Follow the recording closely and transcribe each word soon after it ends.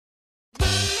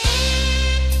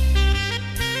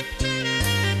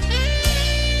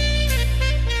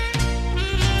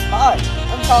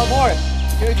Colin Morris,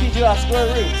 here to teach you about square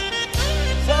roots.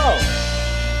 So,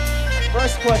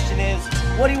 first question is,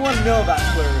 what do you want to know about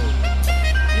square roots?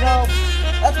 You know,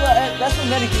 that's what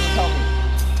many people tell me.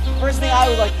 First thing I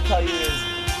would like to tell you is,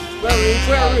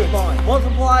 square roots.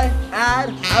 Multiply,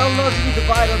 add, I don't know if you can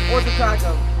divide them or subtract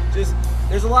them. Just,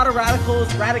 there's a lot of radicals,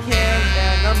 radicands,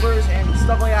 and numbers, and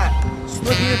stuff like that. Just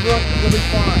look in your book, and you'll be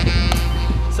fine.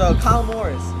 So, Colin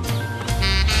Morris.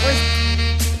 First,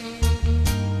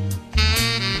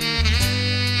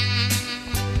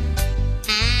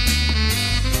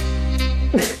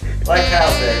 like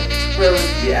Kyle said, square roots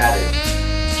can be added.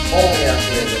 Only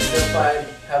after they've been simplified,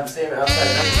 have the same outside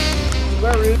number.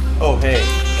 square root. Oh, hey.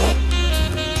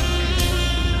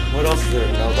 What else is there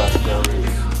to know about square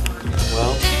roots?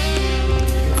 Well,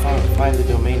 you can find the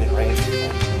domain and range of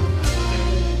them,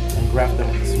 and graph them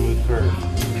with a smooth curve.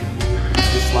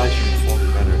 This slide should inform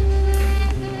you better.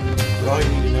 But all you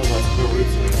need to know about square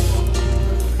roots is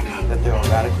that there are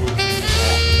radicals,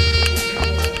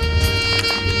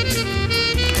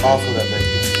 also that they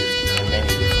can be used in many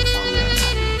different formulas.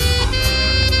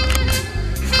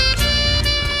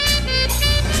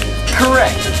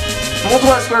 Correct.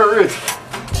 Multiply square roots.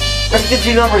 Break the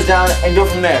two numbers down and go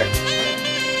from there.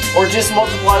 Or just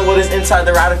multiply what is inside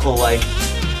the radical, like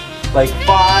 5,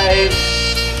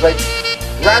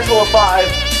 radical of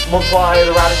 5, multiply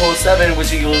the radical of 7,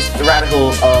 which equals the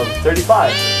radical of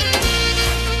 35.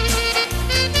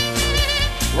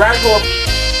 Radical of...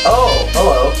 Oh,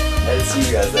 hello. I didn't see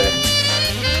you guys there.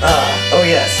 Oh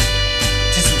yes.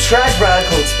 To subtract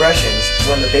radical expressions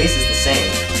when the base is the same,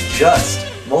 just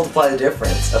multiply the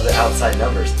difference of the outside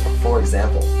numbers. For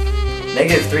example,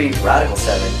 -3 radical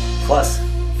 7 plus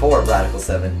 4 radical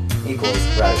 7 equals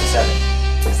radical 7.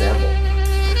 Example,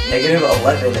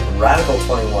 -11 radical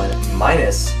 21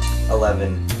 minus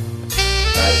 11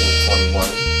 radical 21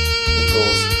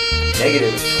 equals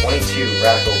 -22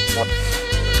 radical 20.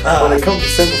 When it comes to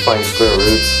simplifying square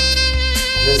roots,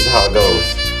 this is how it goes.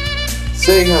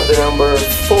 Say you have the number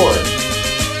 4.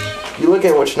 You look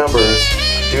at which numbers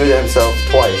do themselves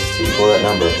twice to equal that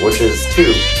number, which is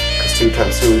 2, because 2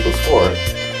 times 2 equals 4.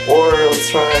 Or let's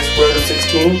try square root of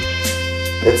 16.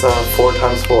 It's 4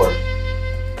 times 4,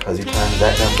 because you times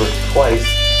that number twice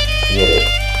to get it.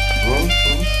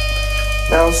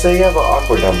 Now say you have an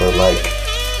awkward number like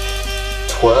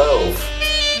 12.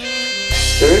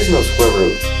 There is no square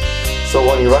root, so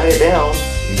when you write it down,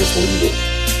 you just leave it.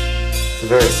 It's a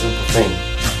very simple thing.